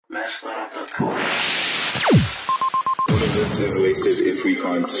All of this is wasted if we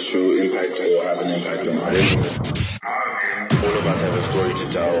can't show impact or have an impact on others. All of us have a story to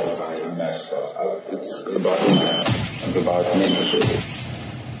tell. It's about impact. It's about mentorship.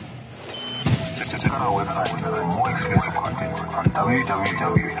 Check out our website for more exclusive content on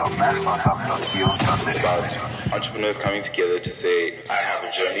www.masstartup.co.za. About entrepreneurs coming together to say, I have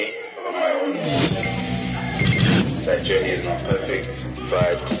a journey of my own. That journey is not perfect,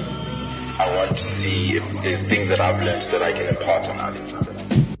 but I want to see if there's things that I've learned that I can impart on others.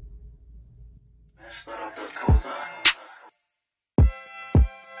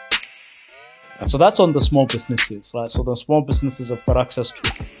 So that's on the small businesses, right? So the small businesses have got access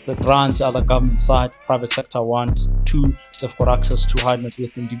to the grants other government side, private sector want. Two, they've got access to high net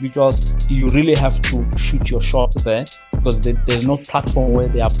worth individuals. You really have to shoot your shot there because there's no platform where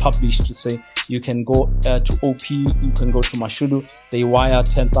they are published to say you can go to OP, you can go to Mashudu, they wire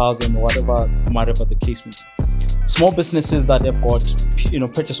 10,000 or whatever the case may be. Small businesses that have got,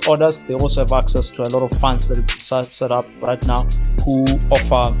 purchase orders, they also have access to a lot of funds that have set up right now who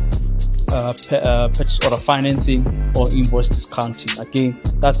offer purchase order financing or invoice discounting. Again,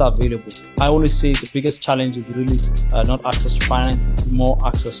 that's available. I always say the biggest challenge is really not access to finance, it's more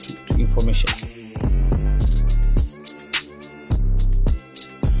access to information.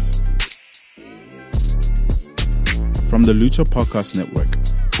 From the Lucha Podcast Network,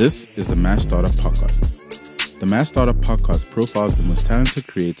 this is the Mass Startup Podcast. The Mass Startup Podcast profiles the most talented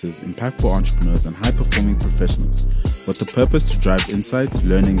creators, impactful entrepreneurs, and high-performing professionals with the purpose to drive insights,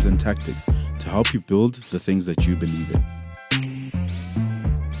 learnings, and tactics to help you build the things that you believe in.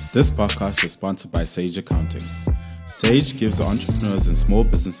 This podcast is sponsored by Sage Accounting. Sage gives entrepreneurs and small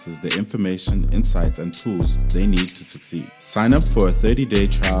businesses the information, insights, and tools they need to succeed. Sign up for a 30-day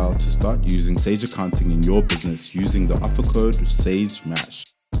trial to start using Sage Accounting in your business using the offer code SAGEMASH.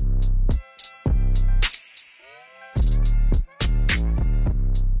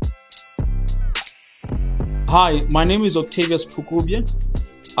 Hi, my name is Octavius Phukubye.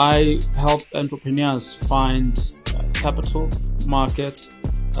 I help entrepreneurs find capital markets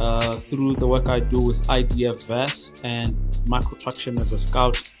through the work I do with IDF VAS and microtraction as a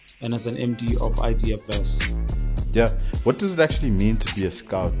scout and as an MD of IDF VAS. Yeah, what does it actually mean to be a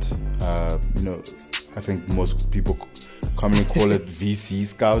scout? I think most people commonly call it VC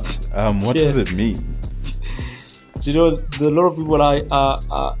scout. What does it mean? A lot of people,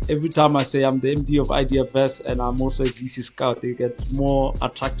 every time I say I'm the MD of IDFS and I'm also a VC scout, they get more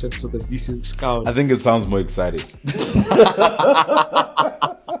attracted to the VC scout. I think it sounds more exciting.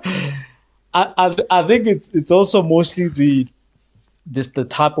 I think it's also mostly the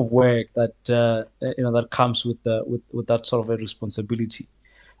type of work that that comes with that sort of a responsibility.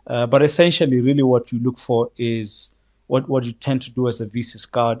 But essentially, really, what you look for is what you tend to do as a VC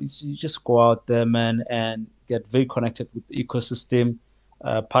scout is you just go out there, man, and get very connected with the ecosystem,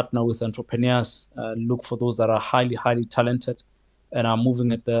 partner with entrepreneurs, look for those that are highly, highly talented and are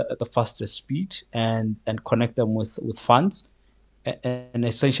moving at the fastest speed and connect them with funds. And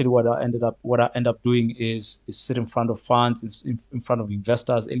essentially what I end up doing is sit in front of funds, in front of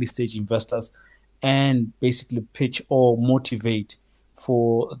investors, early stage investors, and basically pitch or motivate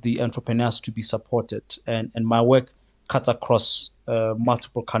for the entrepreneurs to be supported. And my work cuts across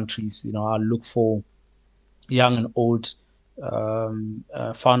multiple countries. I look for young and old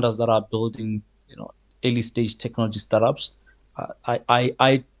founders that are building, early stage technology startups.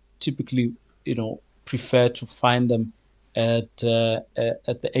 I typically, prefer to find them at the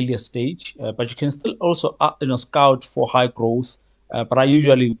earlier stage, but you can still also, scout for high growth. But I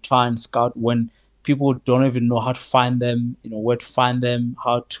usually try and scout when people don't even know how to find them, where to find them,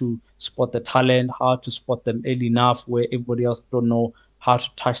 how to spot the talent, how to spot them early enough where everybody else don't know how to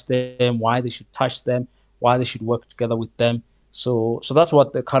touch them, why they should touch them, why they should work together with them. So that's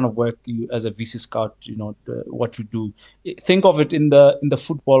what the kind of work you as a VC scout, what you do. Think of it in the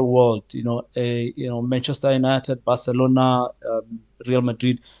football world, Manchester United, Barcelona, Real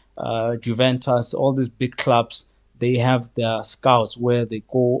Madrid, Juventus, all these big clubs, they have their scouts where they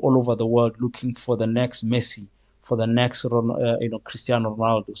go all over the world looking for the next Messi, for the next, Cristiano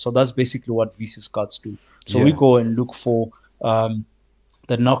Ronaldo. So that's basically what VC scouts do. So we go and look for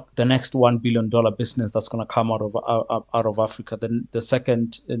the next $1 billion business that's going to come out of Africa, then the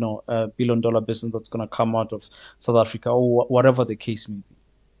second $1 billion business that's going to come out of South Africa, or whatever the case may be.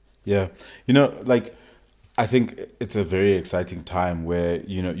 Yeah, I think it's a very exciting time where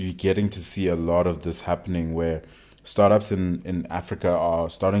you're getting to see a lot of this happening, where startups in Africa are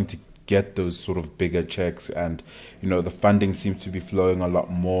starting to get those sort of bigger checks, and the funding seems to be flowing a lot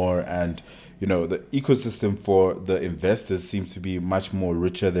more, and the ecosystem for the investors seems to be much more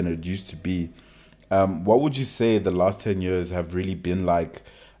richer than it used to be. What would you say the last 10 years have really been like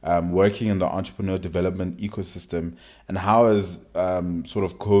working in the entrepreneur development ecosystem, and how has sort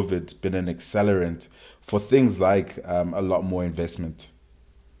of COVID been an accelerant for things like a lot more investment?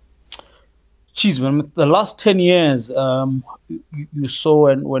 Geez, man, the last 10 years, you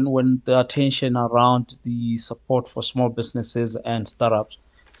saw when the attention around the support for small businesses and startups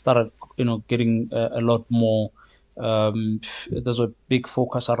started, getting a lot more. There's a big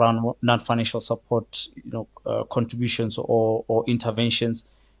focus around non-financial support, contributions or interventions,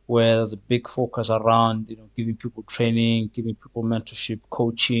 where there's a big focus around, giving people training, giving people mentorship,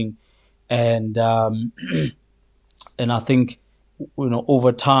 coaching, and and I think,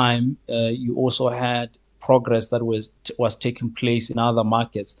 over time, you also had progress that was taking place in other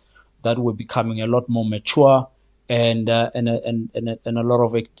markets that were becoming a lot more mature, and a lot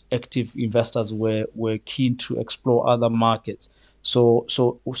of active investors were keen to explore other markets.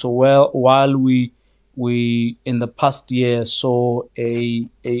 While we in the past year saw a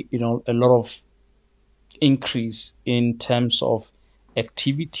lot of increase in terms of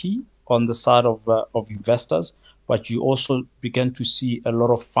activity on the side of investors, but you also began to see a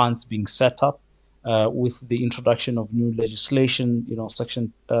lot of funds being set up with the introduction of new legislation,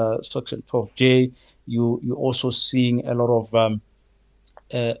 Section 12J. You're also seeing a lot of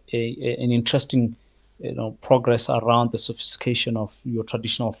an interesting, progress around the sophistication of your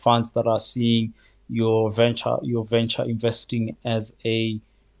traditional funds that are seeing your venture investing as a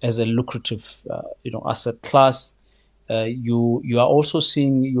lucrative, asset class. You are also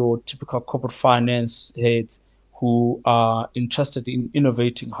seeing your typical corporate finance heads who are interested in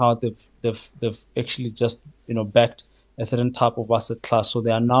innovating how they've actually just backed a certain type of asset class. So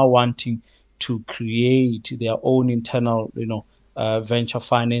they are now wanting to create their own internal venture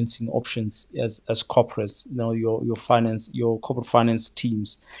financing options as corporates. Your corporate finance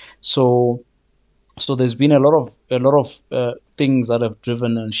teams. So there's been a lot of things that have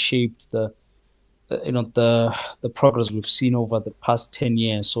driven and shaped the progress we've seen over the past 10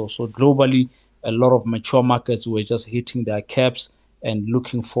 years. So globally, a lot of mature markets were just hitting their caps and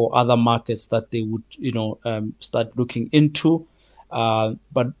looking for other markets that they would, start looking into.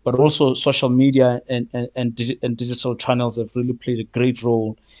 But also social media and digital channels have really played a great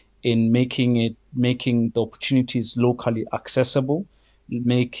role in making the opportunities locally accessible,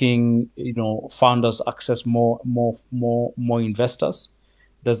 making founders access more investors.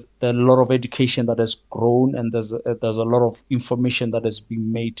 There's a lot of education that has grown, and there's a lot of information that has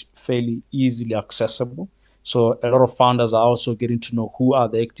been made fairly easily accessible. So a lot of founders are also getting to know who are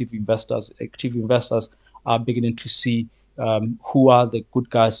the active investors. Active investors are beginning to see who are the good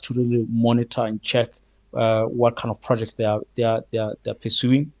guys to really monitor and check what kind of projects they're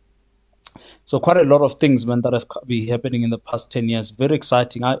pursuing. So quite a lot of things, man, that have been happening in the past 10 years. Very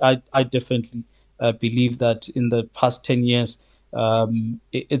exciting. I definitely believe that in the past 10 years,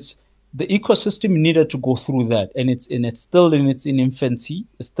 it's the ecosystem needed to go through that, and it's still in its infancy.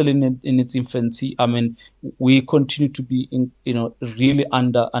 It's still in its infancy. I mean, we continue to be really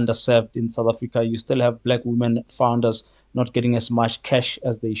underserved in South Africa. You still have Black women founders not getting as much cash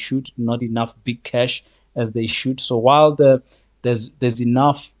as they should, not enough big cash as they should. So while there's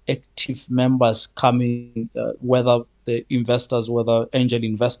enough active members coming, whether the investors, whether angel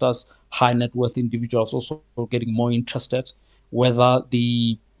investors, high net worth individuals also getting more interested, whether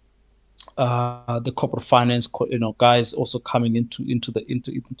the corporate finance guys also coming into the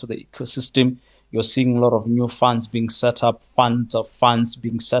ecosystem. You're seeing a lot of new funds being set up, funds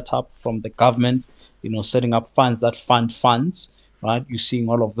being set up from the government, setting up funds that fund funds, right? You're seeing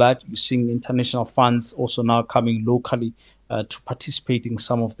all of that. You're seeing international funds also now coming locally to participate in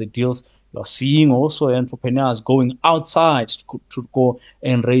some of the deals. You're seeing also entrepreneurs going outside to go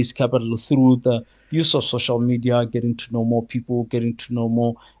and raise capital through the use of social media, getting to know more people, getting to know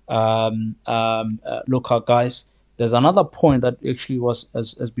more local guys. There's another point that actually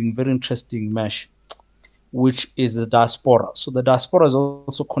has been very interesting, Mesh, which is the diaspora. So the diaspora has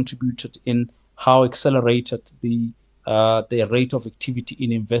also contributed in how accelerated the rate of activity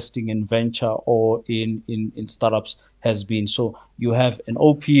in investing in venture or in startups has been. So you have an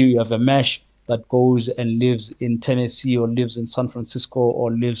OP, you have a Mesh that goes and lives in Tennessee or lives in San Francisco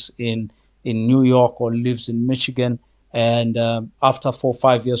or lives in New York or lives in Michigan, and after 4 or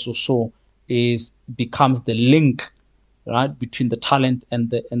 5 years or so becomes the link, right, between the talent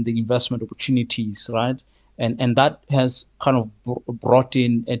and the investment opportunities, right? And that has kind of brought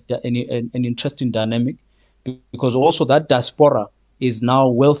in an interesting dynamic, because also that diaspora is now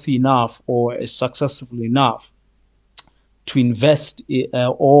wealthy enough or is successful enough to invest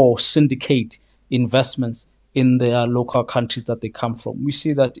or syndicate investments in their local countries that they come from. We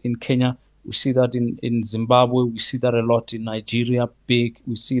see that in Kenya. We see that in Zimbabwe. We see that a lot in Nigeria, big.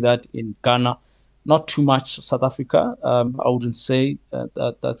 We see that in Ghana. Not too much South Africa. I wouldn't say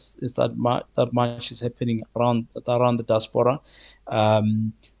that much is happening around the diaspora.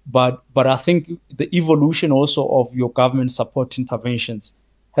 But I think the evolution also of your government support interventions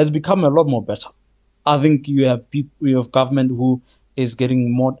has become a lot more better. I think you have government who is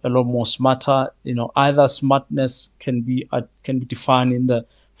getting a lot more smarter. Either smartness can be defined in the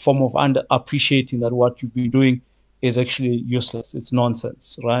form of appreciating that what you've been doing is actually useless. It's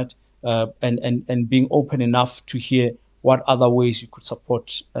nonsense, right? And being open enough to hear what other ways you could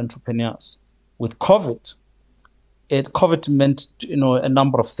support entrepreneurs. With COVID meant a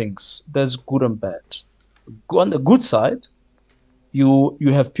number of things. There's good and bad. On the good side, you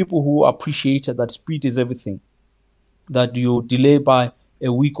have people who appreciated that speed is everything. That you delay by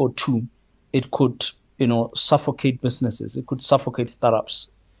a week or two, it could suffocate businesses. It could suffocate startups.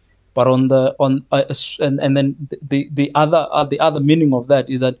 But the other meaning of that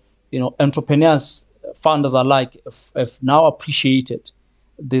is that entrepreneurs, founders alike, have now appreciated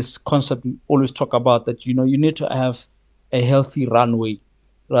this concept we always talk about, that you need to have a healthy runway,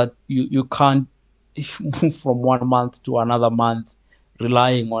 right? You can't move from 1 month to another month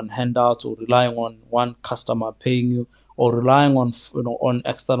relying on handouts, or relying on one customer paying you, or relying on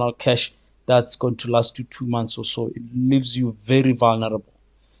external cash that's going to last you 2 months or so. It leaves you very vulnerable.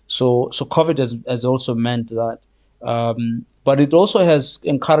 So COVID has also meant that, but it also has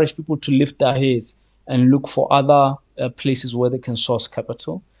encouraged people to lift their heads and look for other places where they can source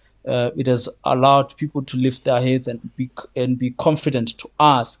capital. It has allowed people to lift their heads and be confident to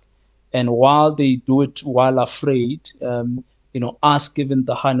ask. And while they do it while afraid, ask even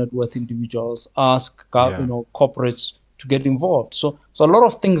the high net worth individuals, ask corporates to get involved. So a lot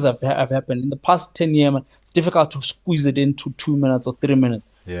of things have happened in the past 10 years. It's difficult to squeeze it into 2 minutes or 3 minutes,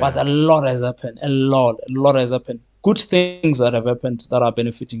 but a lot has happened. A lot has happened. Good things that have happened that are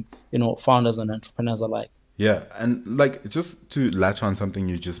benefiting, founders and entrepreneurs alike. Yeah, and just to latch on something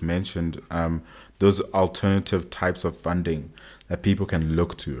you just mentioned, those alternative types of funding that people can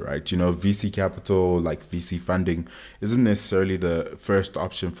look to, right? VC capital, like VC funding, isn't necessarily the first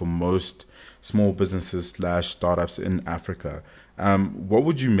option for most small businesses / startups in Africa. What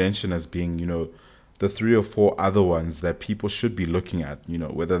would you mention as being, the 3 or 4 other ones that people should be looking at?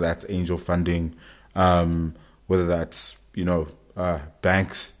 Whether that's angel funding, whether that's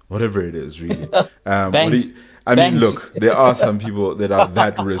banks, whatever it is, really. Banks. Look, there are some people that are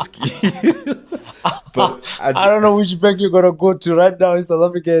that risky. But I don't know which bank you're gonna go to right now in South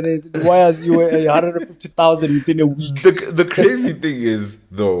Africa, and it wires you 150,000 within a week. The crazy thing is,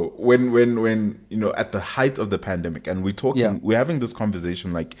 though, when at the height of the pandemic, and we're having this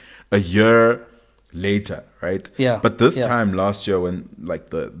conversation like a year later, right? Yeah. But this time last year, when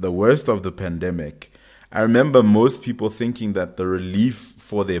the worst of the pandemic, I remember most people thinking that the relief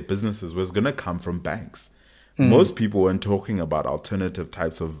for their businesses was gonna come from banks. Most people weren't talking about alternative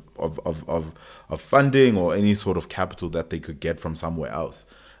types of funding or any sort of capital that they could get from somewhere else.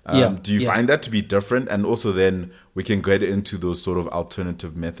 Do you find that to be different? And also then we can get into those sort of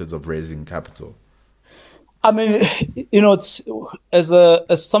alternative methods of raising capital. I mean, it's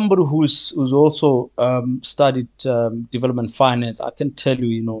as somebody who's also studied development finance, I can tell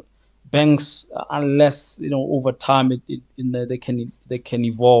you, banks, unless over time they can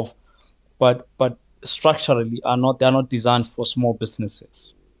evolve, but structurally they're not designed for small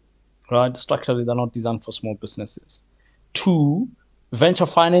businesses, right? Structurally, they're not designed for small businesses. 2, venture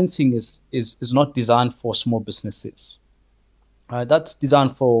financing is not designed for small businesses. That's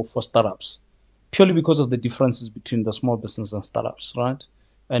designed for startups, purely because of the differences between the small business and startups, right?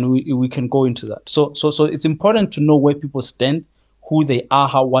 And we can go into that. So it's important to know where people stand, who they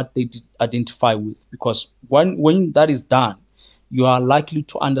are, what they identify with, because when that is done, you are likely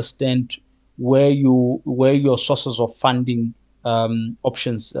to understand where your sources of funding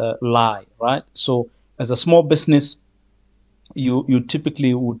options lie, right? So as a small business, you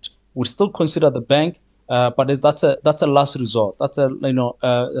typically would still consider the bank, but that's a last resort. That's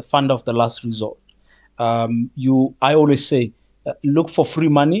a fund of the last resort. I always say, look for free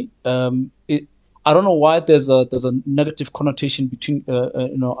money. I don't know why there's a negative connotation between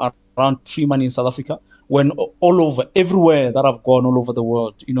around free money in South Africa, when all over, everywhere that I've gone all over the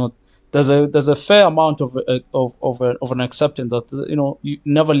world, there's a fair amount of an acceptance that you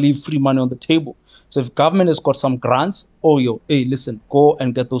never leave free money on the table. So if government has got some grants, hey, listen, go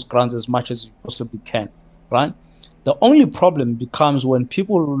and get those grants as much as you possibly can, right? The only problem becomes when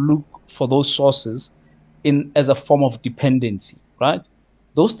people look for those sources in as a form of dependency, right?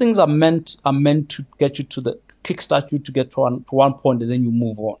 Those things are meant to get you to kickstart you to get to one point, and then you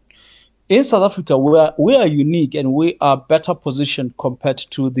move on. In South Africa, we are unique, and we are better positioned compared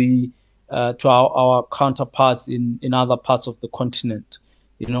to our counterparts in other parts of the continent.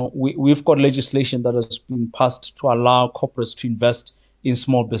 We've got legislation that has been passed to allow corporates to invest in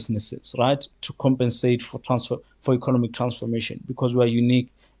small businesses, right, to compensate for economic transformation, because we are unique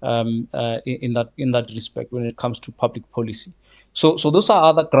in that respect when it comes to public policy. So those are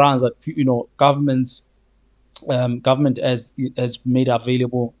other grants that government has made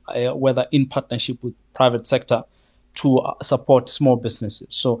available, whether in partnership with private sector, to support small businesses.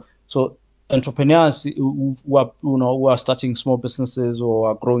 So entrepreneurs who are starting small businesses or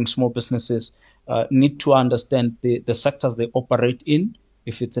are growing small businesses need to understand the sectors they operate in.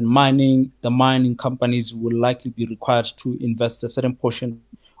 If it's in mining, the mining companies will likely be required to invest a certain portion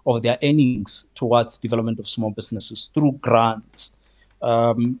of their earnings towards development of small businesses through grants.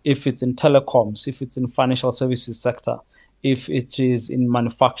 If it's in telecoms, if it's in financial services sector, if it is in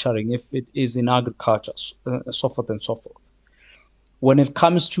manufacturing, if it is in agriculture, so forth and so forth. When it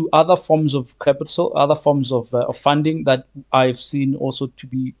comes to other forms of capital, other forms of funding that I've seen also to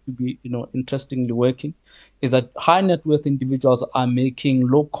be interestingly working, is that high net worth individuals are making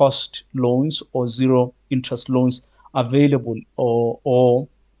low cost loans or zero interest loans available, or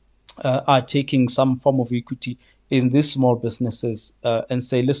are taking some form of equity in these small businesses and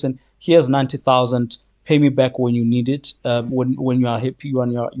say, listen, here's 90,000, pay me back when you need it, when you are happy,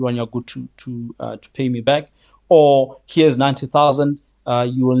 when you're good to pay me back. Or here's 90,000,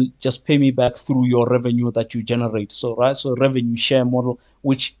 you will just pay me back through your revenue that you generate. So revenue share model,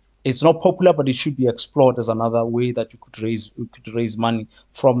 which is not popular, but it should be explored as another way that you could raise money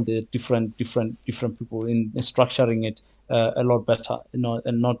from the different people in structuring it a lot better,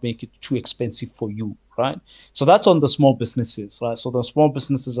 and not make it too expensive for you, right? So that's on the small businesses, right? So the small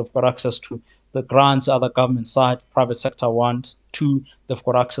businesses have got access to the grants, other government side, private sector one. Two, they've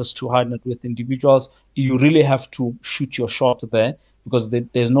got access to high net worth individuals. You really have to shoot your shot there, because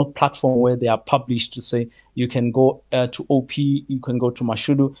there's no platform where they are published to say you can go to OP, you can go to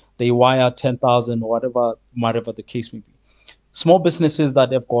Mashudu, they wire 10,000 or whatever the case may be. Small businesses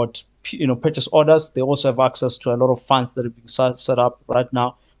that have got purchase orders, they also have access to a lot of funds that are being set up right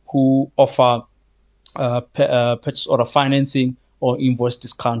now who offer purchase order financing or invoice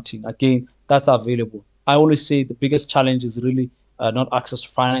discounting. Again, that's available. I always say the biggest challenge is really not access to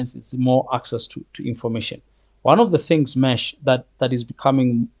finance, it's more access to information. One of the things, Mesh, that is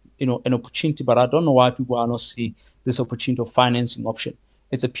becoming an opportunity, but I don't know why people are not seeing this opportunity of financing option.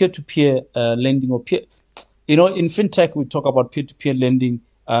 It's a peer-to-peer lending, or peer. In fintech we talk about peer-to-peer lending,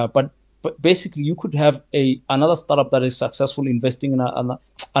 but basically you could have another startup that is successful investing in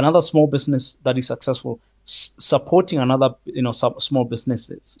another small business that is successful, supporting another small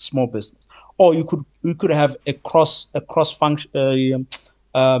business, or you could have a cross function,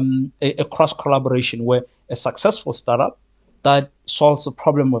 a cross collaboration where a successful startup that solves the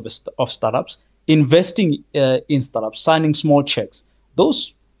problem of startups, investing in startups, signing small checks.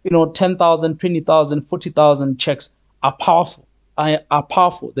 Those 10,000, 20,000, 40,000 checks are powerful. Are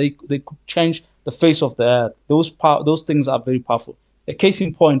powerful. They could change the face of the earth. Those things are very powerful. A case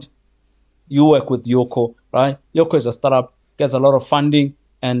in point, you work with Yoko, right? Yoko is a startup, gets a lot of funding,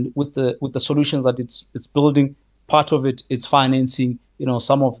 and with the solutions that it's building, part of it is financing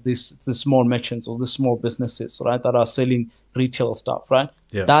some of the small merchants or the small businesses, right, that are selling retail stuff, right?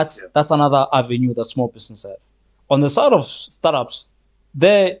 Yeah. That's another avenue that small businesses have. On the side of startups,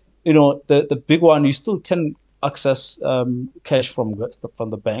 the big one, you still can access cash from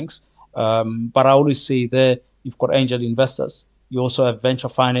the banks, but I always say there you've got angel investors. You also have venture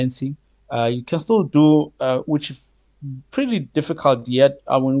financing. You can still do which is pretty difficult yet.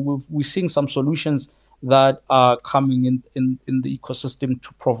 We're seeing some solutions that are coming in the ecosystem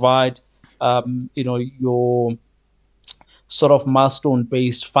to provide your sort of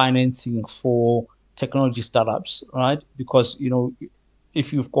milestone-based financing for technology startups, right? Because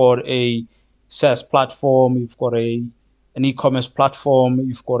if you've got a SaaS platform, you've got an e-commerce platform,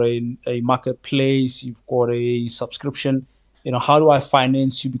 you've got a marketplace, you've got a subscription, how do I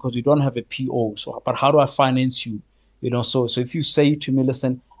finance you? Because you don't have a PO. But how do I finance you? So if you say to me,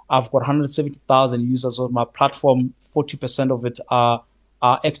 listen, I've got 170,000 users on my platform, 40% of it are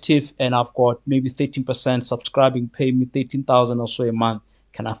active, and I've got maybe 13% subscribing, pay me 13,000 or so a month.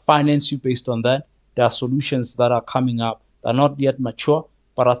 Can I finance you based on that? There are solutions that are coming up. They're not yet mature,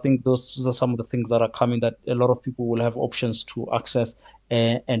 but I think those are some of the things that are coming that a lot of people will have options to access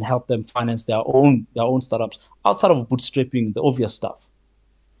and help them finance their own startups outside of bootstrapping, the obvious stuff.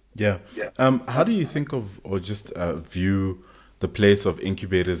 Yeah. How do you think of or just view the place of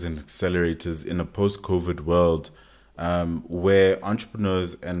incubators and accelerators in a post-COVID world where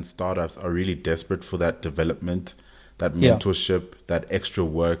entrepreneurs and startups are really desperate for that development, that Yeah. mentorship, that extra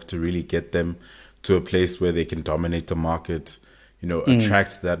work to really get them to a place where they can dominate the market,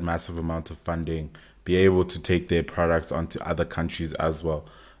 attract that massive amount of funding, be able to take their products onto other countries as well?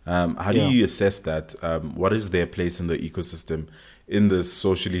 How do Yeah. you assess that? What is their place in the ecosystem in this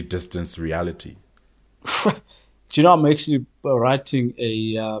socially distanced reality? Do you know, I'm actually writing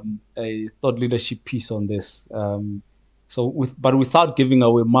a thought leadership piece on this. But without giving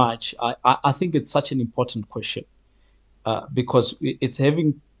away much, I think it's such an important question, because it's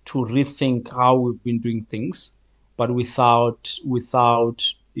having to rethink how we've been doing things, but without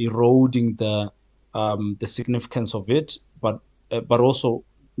eroding the significance of it, but also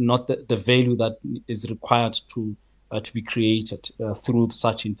not the value that is required to be created through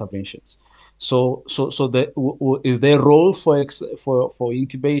such interventions. Is there a role for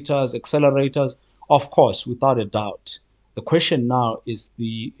incubators, accelerators? Of course, without a doubt. The question now is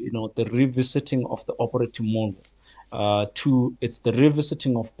the revisiting of the operating model. It's the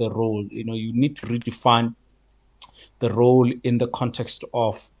revisiting of the role. You need to redefine the role in the context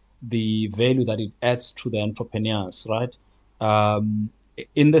of the value that it adds to the entrepreneurs, right?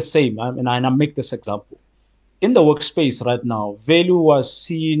 In the same, and I make this example. In the workspace right now, value was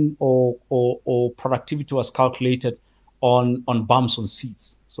seen or productivity was calculated on bumps on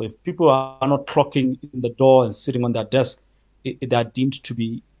seats. So if people are not clocking in the door and sitting on their desk, they are deemed to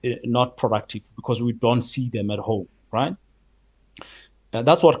be not productive because we don't see them at home, right?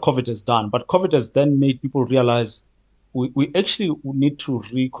 That's what COVID has done. But COVID has then made people realize we actually need to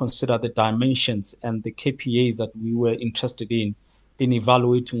reconsider the dimensions and the KPIs that we were interested in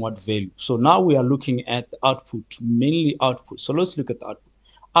evaluating what value. So now we are looking at output, mainly output. So let's look at the output.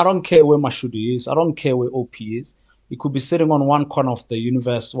 I don't care where Mashudu is. I don't care where OP is. It could be sitting on one corner of the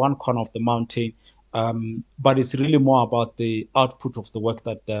universe, one corner of the mountain. But it's really more about the output of the work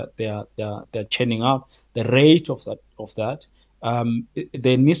that they're churning out, the rate of that.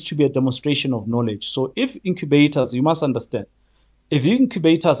 There needs to be a demonstration of knowledge. So if incubators, you must understand, if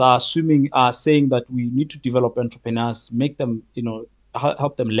incubators are saying that we need to develop entrepreneurs, make them,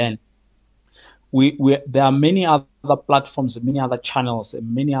 help them learn, there are many other platforms, many other channels,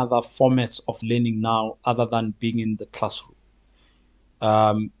 and many other formats of learning now other than being in the classroom.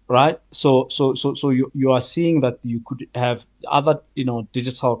 Right? So you are seeing that you could have other,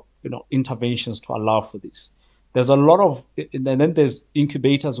 digital, interventions to allow for this. There's a lot of, and then there's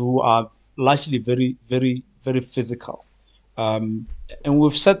incubators who are largely very, very, very physical. And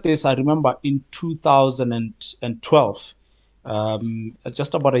we've said this, I remember in 2012,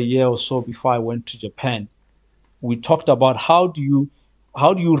 just about a year or so before I went to Japan, we talked about how do you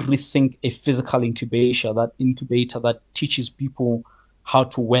rethink a physical incubator that teaches people how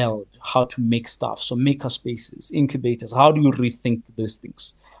to weld, how to make stuff. So maker spaces, incubators, how do you rethink these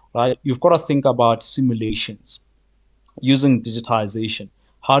things, right? You've got to think about simulations using digitization.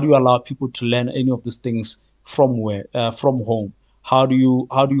 How do you allow people to learn any of these things from home? How do you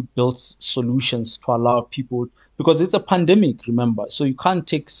build solutions to allow people, because it's a pandemic, remember, so you can't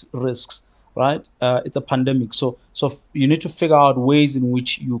take risks, right? It's a pandemic, so you need to figure out ways in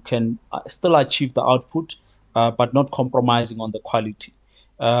which you can still achieve the output, but not compromising on the quality.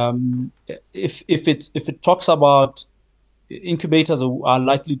 If it talks about incubators, are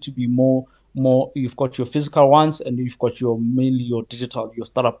likely to be more. You've got your physical ones, and you've got mainly your digital, your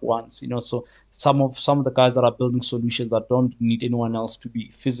startup ones. So some of the guys that are building solutions that don't need anyone else to be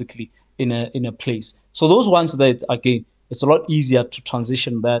physically in a place. So those ones that, again, it's a lot easier to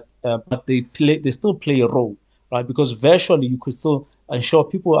transition that, but they still play a role, right? Because virtually you could still ensure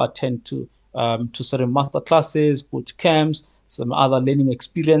people attend to certain master classes, boot camps, some other learning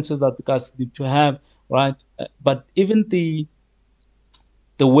experiences that the guys need to have, right? But even the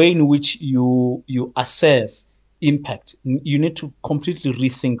way in which you assess impact, you need to completely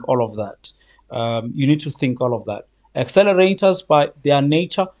rethink all of that. You need to think all of that. Accelerators, by their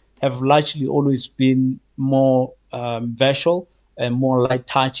nature, have largely always been more virtual and more light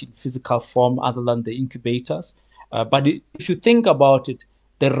touch in physical form, other than the incubators. But if you think about it,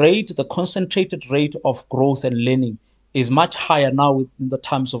 the concentrated rate of growth and learning is much higher now in the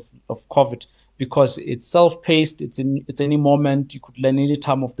times of COVID, because it's self-paced, it's any moment, you could learn any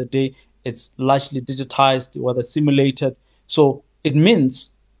time of the day, it's largely digitized, whether simulated. So it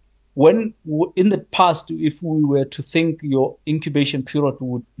means when in the past, if we were to think your incubation period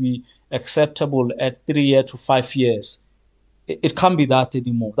would be acceptable at 3 years to 5 years, it can't be that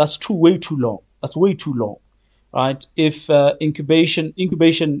anymore. That's way too long. That's way too long. right? If incubation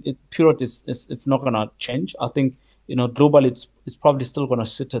period is it's not going to change. I think globally it's probably still going to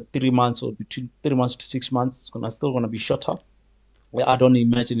sit at 3 months or between 3 months to 6 months. It's still going to be shorter. I don't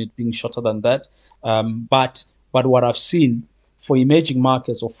imagine it being shorter than that. But what I've seen for emerging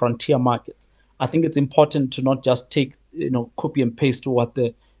markets or frontier markets, I think it's important to not just take copy and paste what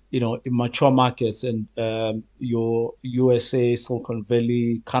the in mature markets and your USA, Silicon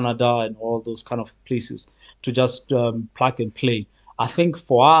Valley, Canada, and all those kind of places to just plug and play. I think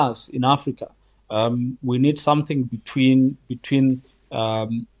for us in Africa, we need something between a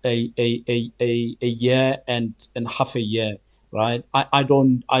year and half a year, right? I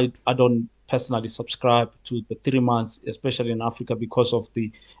don't personally subscribe to the 3 months, especially in Africa, because of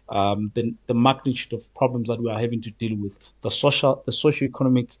the magnitude of problems that we are having to deal with, the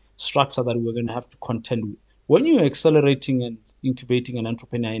socio-economic structure that we're going to have to contend with. When you're accelerating and incubating an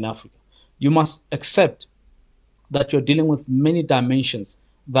entrepreneur in Africa, you must accept that you're dealing with many dimensions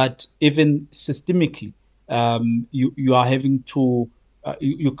that even systemically you are having to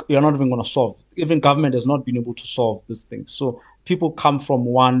you're not even going to solve. Even government has not been able to solve this thing. So people come from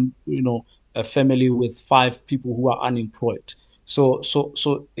one a family with 5 people who are unemployed. So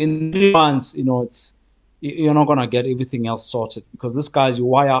in 3 months, you're not going to get everything else sorted, because these guys, you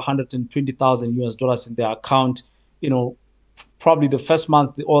wire 120,000 US dollars in their account, probably the first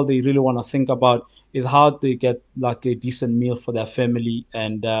month, all they really want to think about is how they get like a decent meal for their family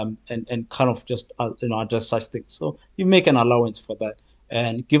and kind of just, address such things. So you make an allowance for that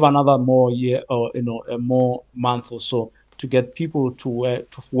and give another more year or, a more month or so to get people to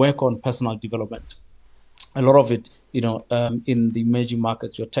work on personal development. A lot of it, in the emerging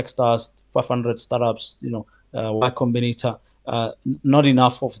markets, your Techstars, 500 startups, Y Combinator, not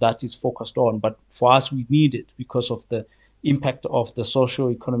enough of that is focused on. But for us, we need it because of the impact of the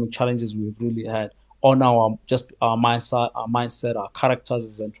socio-economic challenges we've really had on our mindset, our characters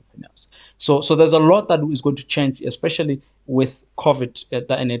as entrepreneurs. So there's a lot that is going to change, especially with COVID,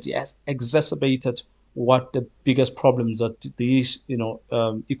 and it has exacerbated what the biggest problems that these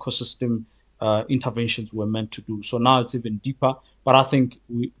ecosystem interventions were meant to do. So now it's even deeper, but I think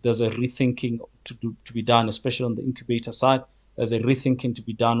there's a rethinking to be done, especially on the incubator side. There's a rethinking to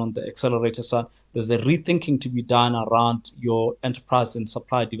be done on the accelerator side. There's a rethinking to be done around your enterprise and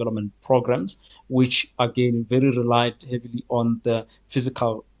supply development programs, which again very relied heavily on the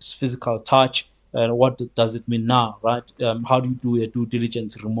physical touch. And what does it mean now, right? How do you do your due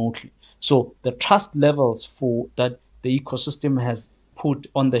diligence remotely? So the trust levels for that the ecosystem has put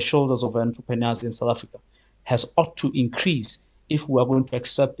on the shoulders of entrepreneurs in South Africa ought to increase if we are going to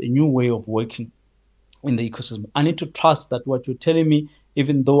accept a new way of working in the ecosystem. I need to trust that what you're telling me,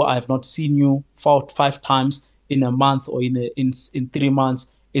 even though I have not seen you 5 times in a month or in 3 months,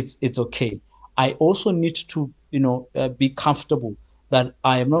 it's okay. I also need to be comfortable that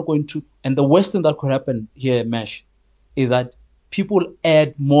I am not going to. And the worst thing that could happen here, Mesh, is that people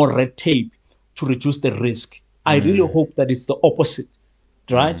add more red tape to reduce the risk. I really hope that it's the opposite,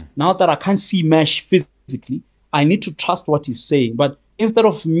 right? Now that I can't see Mesh physically, I need to trust what he's saying. But instead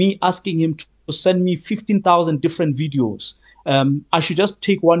of me asking him to send me 15,000 different videos, I should just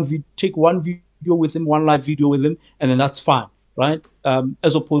take one video with him, one live video with him, and then that's fine, right?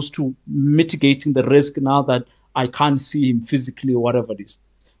 As opposed to mitigating the risk now that I can't see him physically or whatever it is,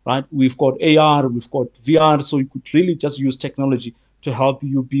 right? We've got AR, we've got VR, so you could really just use technology to help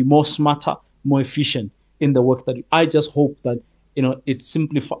you be more smarter, more efficient in the work that I just hope that, it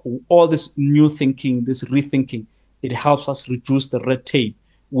simplifies all this new thinking, this rethinking. It helps us reduce the red tape,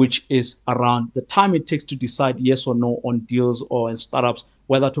 which is around the time it takes to decide yes or no on deals or in startups,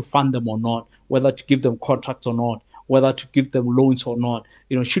 whether to fund them or not, whether to give them contracts or not, whether to give them loans or not.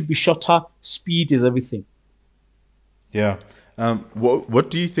 Should be shorter. Speed is everything. Yeah.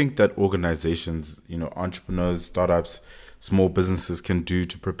 What do you think that organizations, entrepreneurs, startups, small businesses can do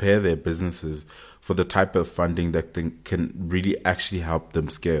to prepare their businesses for the type of funding that can really actually help them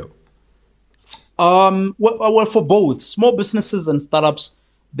scale? Well, for both small businesses and startups,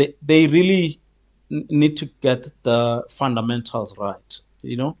 they really need to get the fundamentals right,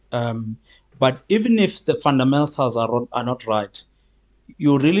 but even if the fundamentals are not right,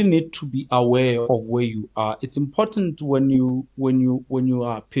 you really need to be aware of where you are. It's important when you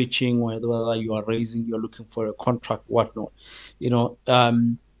are pitching, whether you are raising, you're looking for a contract, whatnot,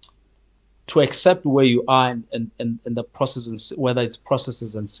 to accept where you are and the processes, whether it's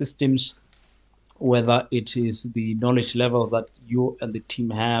processes and systems, whether it is the knowledge levels that you and the team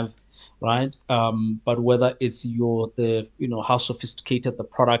have, right? But whether it's how sophisticated the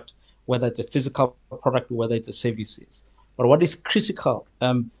product, whether it's a physical product, whether it's a services. But what is critical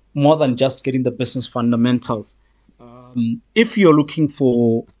more than just getting the business fundamentals. If you're looking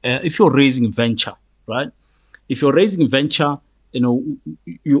for, if you're raising venture, right? If you're raising venture,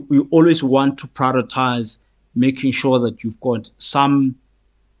 you always want to prioritize making sure that you've got some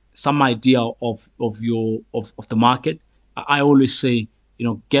idea of the market. I always say,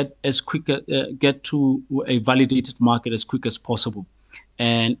 get to a validated market as quick as possible.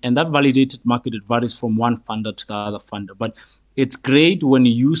 And that validated market, it varies from one funder to the other funder. But it's great when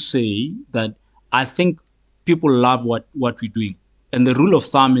you say that I think people love what we're doing. And the rule of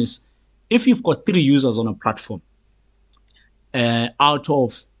thumb is if you've got 3 users on a platform, out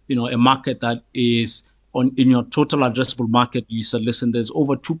of a market that is in your total addressable market, you said, listen, there's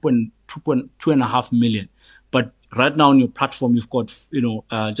over 2.5 million, but right now on your platform you've got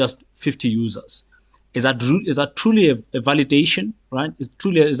just 50 users. Is that truly a validation, right?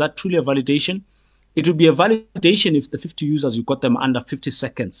 Is that truly a validation? It would be a validation if the 50 users you got them under 50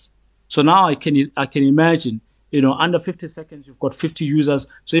 seconds. So now I can imagine under 50 seconds you've got 50 users.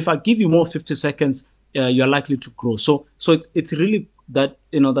 So if I give you more 50 seconds, you're likely to grow. So it's really that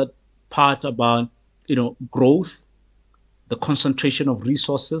that part about growth, the concentration of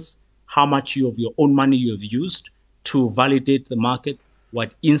resources, how much of your own money you have used to validate the market,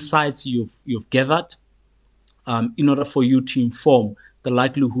 what insights you've gathered, in order for you to inform the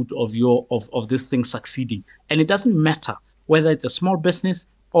likelihood of this thing succeeding. And it doesn't matter whether it's a small business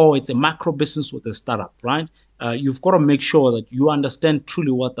or it's a macro business with a startup, right? You've got to make sure that you understand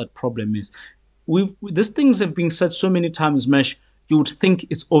truly what that problem is. These things have been said so many times, Mesh, you would think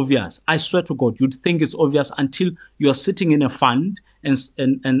it's obvious. I swear to God, you'd think it's obvious until you're sitting in a fund and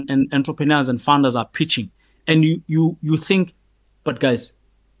entrepreneurs and founders are pitching. And you think, but guys,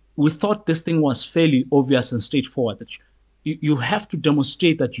 we thought this thing was fairly obvious and straightforward. That you have to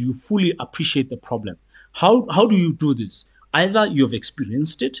demonstrate that you fully appreciate the problem. How do you do this? Either you have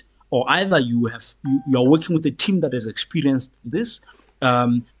experienced it, or either you are working with a team that has experienced this.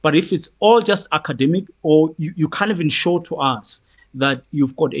 But if it's all just academic, or you can't even show to us that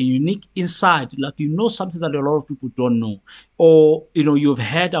you've got a unique insight, like something that a lot of people don't know, or you've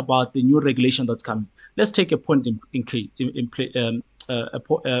heard about the new regulation that's coming. Let's take a point in case. A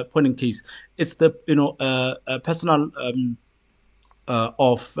point in case. It's the personal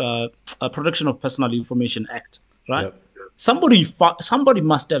Protection of Personal Information Act, right? Yep. Somebody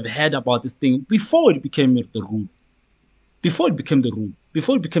must have heard about this thing before it became the rule, before it became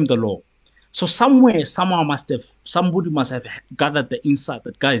the law. So somebody must have gathered the insight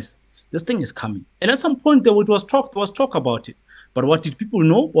that, guys, this thing is coming. And at some point there was talk about it. But what did people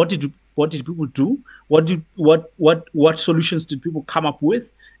know? What did people do? What solutions did people come up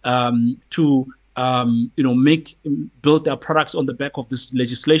with to build their products on the back of this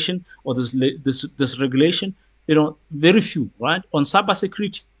legislation or this regulation? Very few, right? On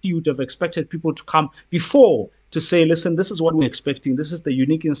cybersecurity, you would have expected people to come before to say, listen, this is what we're expecting. This is the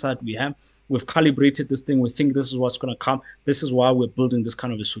unique insight we have. We've calibrated this thing. We think this is what's going to come. This is why we're building this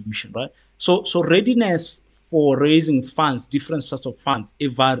kind of a solution, right? So readiness for raising funds, different sets of funds,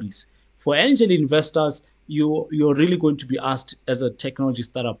 it varies. For angel investors, you're really going to be asked as a technology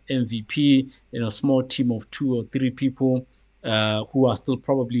startup MVP, small team of 2 or 3 people who are still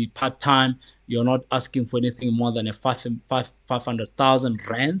probably part-time. You're not asking for anything more than a 500,000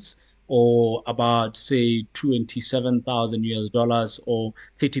 rands, or about, say, $27,000 or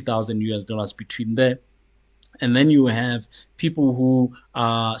 $30,000 between there. And then you have people who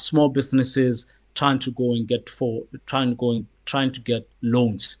are small businesses trying to get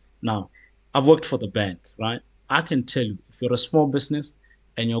loans. Now, I've worked for the bank, right? I can tell you, if you're a small business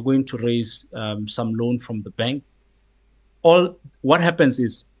and you're going to raise some loan from the bank, what happens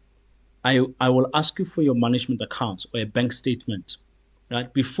is I will ask you for your management accounts or a bank statement,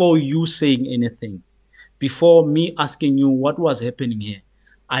 right? Before you saying anything, before me asking you what was happening here,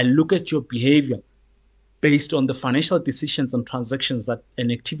 I look at your behavior based on the financial decisions and transactions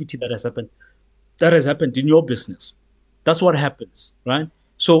and activity that has happened in your business. That's what happens, right?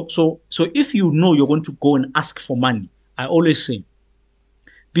 So if you're going to go and ask for money, I always say,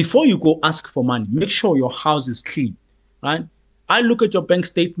 before you go ask for money, make sure your house is clean, right? I look at your bank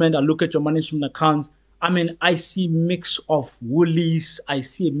statement, I look at your management accounts. I mean, I see mix of Woolies, I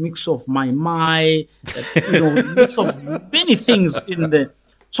see a mix of my, mix of many things in there.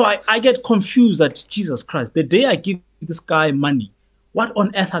 So I get confused that, Jesus Christ, the day I give this guy money, what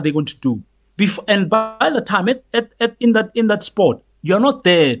on earth are they going to do? And by the time in that spot, you're not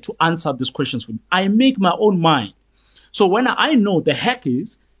there to answer these questions for me. I make my own mind. So when I know the hack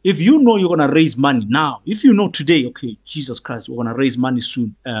is, if you know you're going to raise money now, if you know today, okay, Jesus Christ, we're going to raise money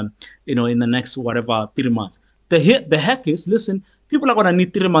soon, in the next, 3 months. The hack is, listen, People are going to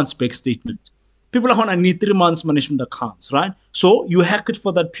need 3 months bank statement. People are going to need 3 months management accounts, right? So you hack it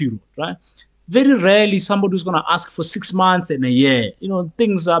for that period, right? Very rarely somebody who's going to ask for 6 months and a year.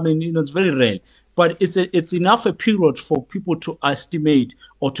 Things, it's very rare. But it's enough a period for people to estimate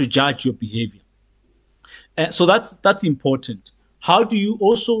or to judge your behavior. So that's important. How do you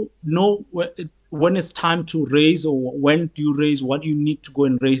also know when it's time to raise, or when do you raise? What do you need to go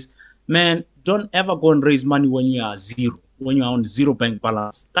and raise? Man, don't ever go and raise money when you are zero, when you are on zero bank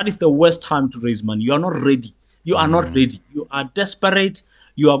balance. That is the worst time to raise money. You are not ready. You are not ready. You are desperate.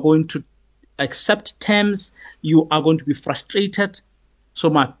 You are going to accept terms. You are going to be frustrated. So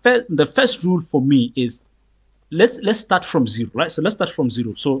the first rule for me is let's start from zero, right? So let's start from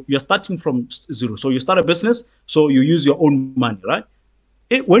zero. So you're starting from zero. So you start a business, so you use your own money, right?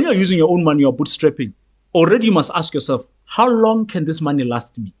 When you're using your own money, you're bootstrapping. Already you must ask yourself, how long can this money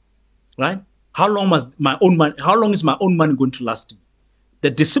last me, right? How long is my own money going to last me? The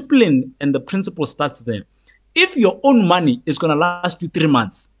discipline and the principle starts there. If your own money is going to last you 3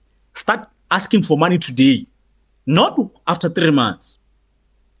 months, start asking for money today, not after 3 months,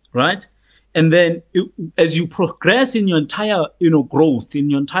 right? And then as you progress in your entire, growth, in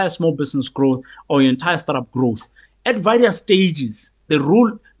your entire small business growth or your entire startup growth, at various stages, the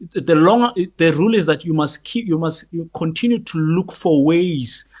rule is that you must continue to look for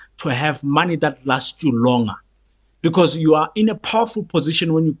ways to have money that lasts you longer, because you are in a powerful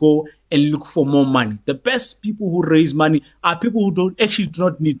position when you go and look for more money. The best people who raise money are people who do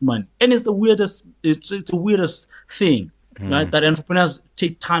not need money. And it's the weirdest thing, right? That entrepreneurs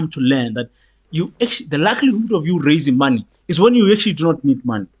take time to learn that the likelihood of you raising money is when you actually do not need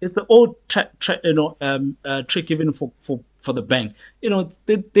money. It's the old trick even for the bank.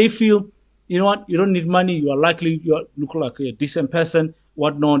 They feel, you know what, you don't need money. You are likely, you look like a decent person,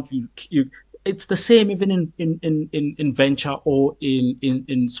 whatnot. It's the same even in venture or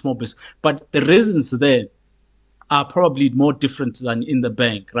in small business. But the reasons there are probably more different than in the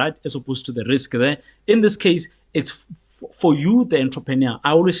bank, right? As opposed to the risk there. In this case, it's for you, the entrepreneur.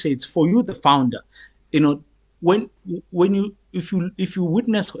 I always say it's for you, the founder. When you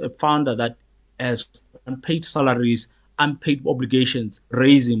witness a founder that has unpaid salaries, unpaid obligations,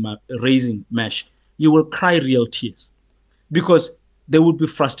 raising mesh, you will cry real tears, because they will be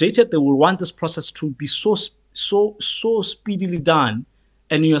frustrated. They will want this process to be so speedily done,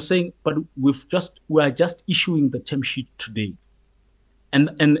 and you are saying, but we are just issuing the term sheet today, and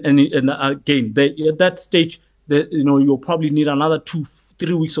again, at that stage, you'll probably need another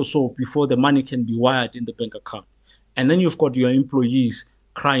 2-3 weeks or so before the money can be wired in the bank account. And then you've got your employees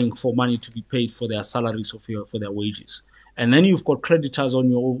crying for money to be paid for their salaries or for their wages. And then you've got creditors on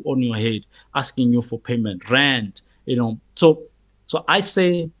your head asking you for payment, rent, So I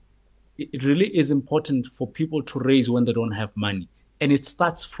say it really is important for people to raise when they don't have money. And it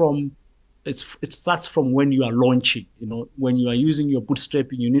starts from when you are launching. When you are using your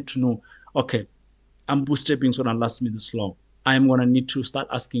bootstrapping, you need to know, okay, I'm bootstrapping, it's going to last me this long. I'm going to need to start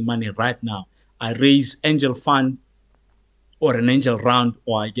asking money right now. I raise angel fund or an angel round,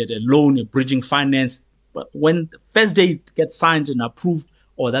 or I get a loan, a bridging finance. But when the first day it gets signed and approved,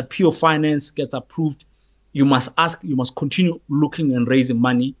 or that pure finance gets approved, you must continue looking and raising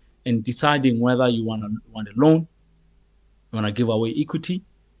money and deciding whether you want a loan, you want to give away equity.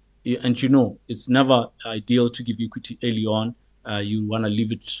 And it's never ideal to give equity early on. You want to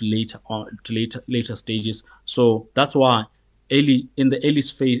leave it to later stages. So that's why in the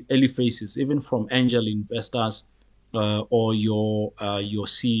early phases, even from angel investors, or your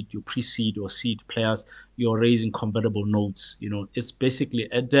seed, your pre-seed or seed players, you're raising convertible notes. It's basically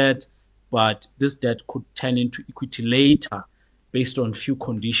a debt, but this debt could turn into equity later based on few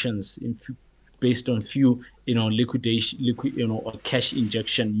conditions, based on few, liquidation, or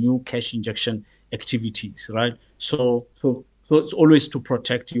new cash injection activities, right? So it's always to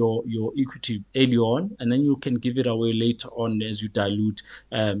protect your equity early on, and then you can give it away later on as you dilute,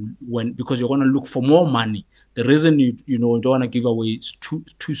 because you're going to look for more money. The reason you don't want to give away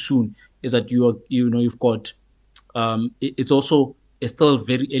too soon is that you've got it's still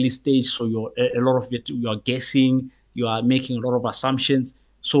very early stage, so a lot of it you are guessing, you are making a lot of assumptions.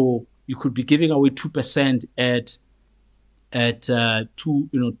 So you could be giving away 2% at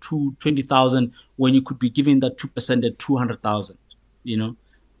 20,000 when you could be giving that 2% at 200,000.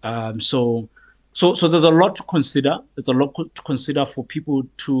 So there's a lot to consider. There's a lot to consider for people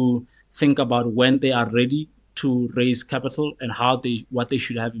to think about when they are ready to raise capital and what they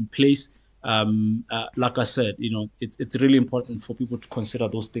should have in place. Like I said, it's really important for people to consider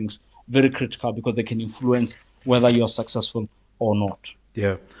those things, very critical, because they can influence whether you're successful or not.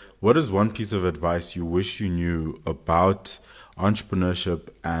 Yeah. What is one piece of advice you wish you knew about entrepreneurship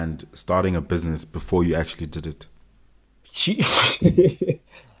and starting a business before you actually did it?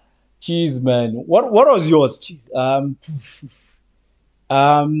 Jeez, man. What was yours? Jeez.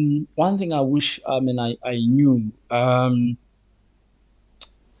 One thing I wish, I knew.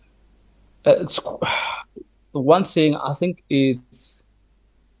 It's, the one thing I think is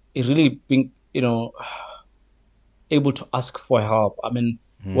it really being, able to ask for help. I mean,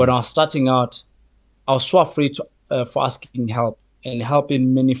 when I was starting out, I was so afraid for asking help, and help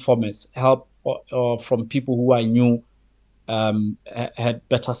in many formats. Help from people who I knew had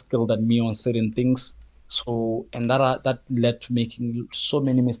better skill than me on certain things. So, and that led to making so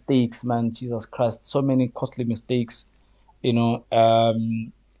many mistakes, man. Jesus Christ, so many costly mistakes. Simple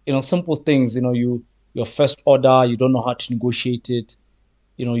things. Your first order, you don't know how to negotiate it.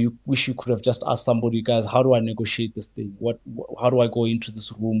 You wish you could have just asked somebody, guys, how do I negotiate this thing? How do I go into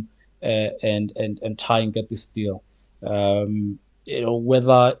this room and try and get this deal?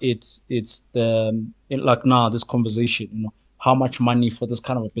 Whether it's like now this conversation, how much money for this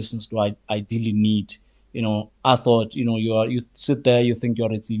kind of a business do I ideally need? I thought, you sit there, you think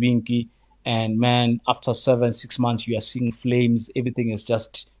you're a Zivinki, and man, after 7-6 months, you are seeing flames. Everything is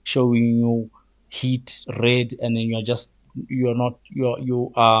just showing you heat, red, and then you're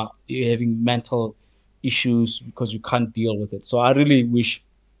having mental issues because you can't deal with it. So I really wish,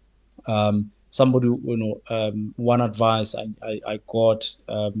 somebody, one advice I got,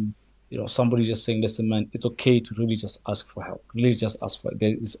 somebody just saying, listen, man, it's okay to really just ask for help. Really just ask for it.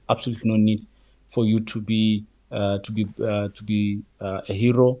 There is absolutely no need for you to be a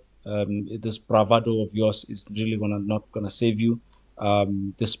hero. This bravado of yours is really not gonna save you.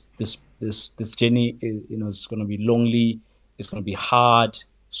 This journey is gonna be lonely. It's gonna be hard.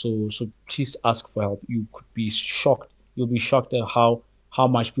 So please ask for help. You could be shocked. You'll be shocked at how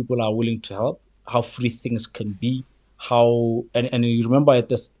much people are willing to help, how free things can be, and you remember at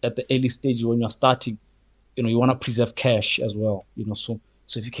the early stage when you're starting, you want to preserve cash as well, so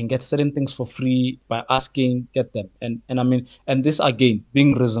if you can get certain things for free by asking, get them. And I mean, and this again,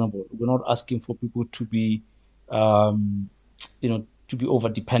 being reasonable. We're not asking for people to be, to be over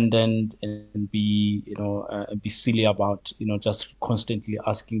dependent and be, and be silly about, just constantly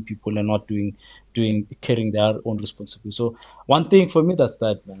asking people and not carrying their own responsibility. So one thing for me, that's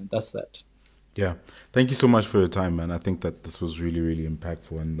that, man. That's that. Yeah. Thank you so much for your time, man. I think that this was really, really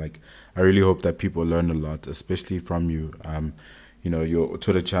impactful. And I really hope that people learn a lot, especially from you. Your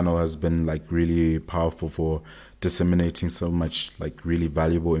Twitter channel has been really powerful for disseminating so much really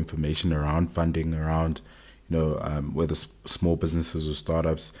valuable information around funding, around, whether small businesses or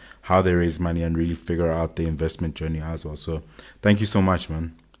startups, how they raise money and really figure out the investment journey as well. So thank you so much,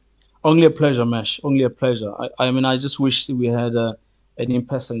 man. Only a pleasure, Mesh. Only a pleasure. I just wish we had an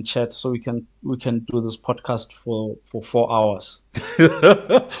in-person chat so we can do this podcast for 4 hours.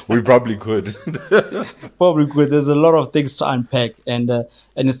 We probably could. Probably could. There's a lot of things to unpack, and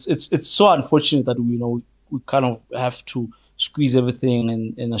it's so unfortunate that we kind of have to squeeze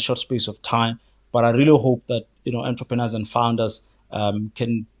everything in a short space of time. But I really hope that entrepreneurs and founders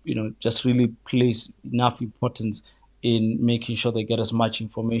can just really place enough importance in making sure they get as much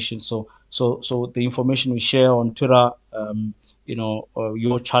information. So the information we share on Twitter,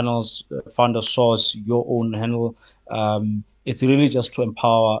 your channels, Founder Source, your own handle, it's really just to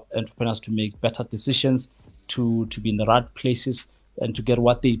empower entrepreneurs to make better decisions, to be in the right places, and to get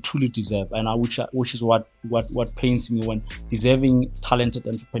what they truly deserve. And which is what pains me when deserving, talented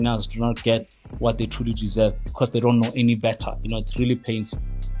entrepreneurs do not get what they truly deserve because they don't know any better. It really pains me.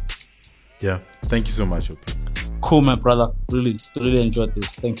 Yeah. Thank you so much, OP. Cool, my brother. Really, really enjoyed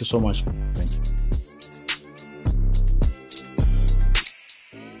this. Thank you so much. Thank you.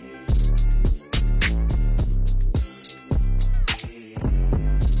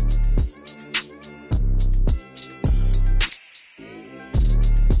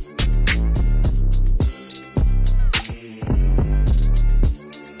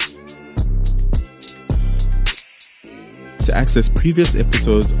 To access previous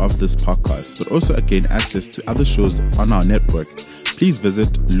episodes of this podcast, but also gain access to other shows on our network, please visit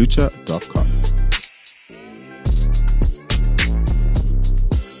lucha.com.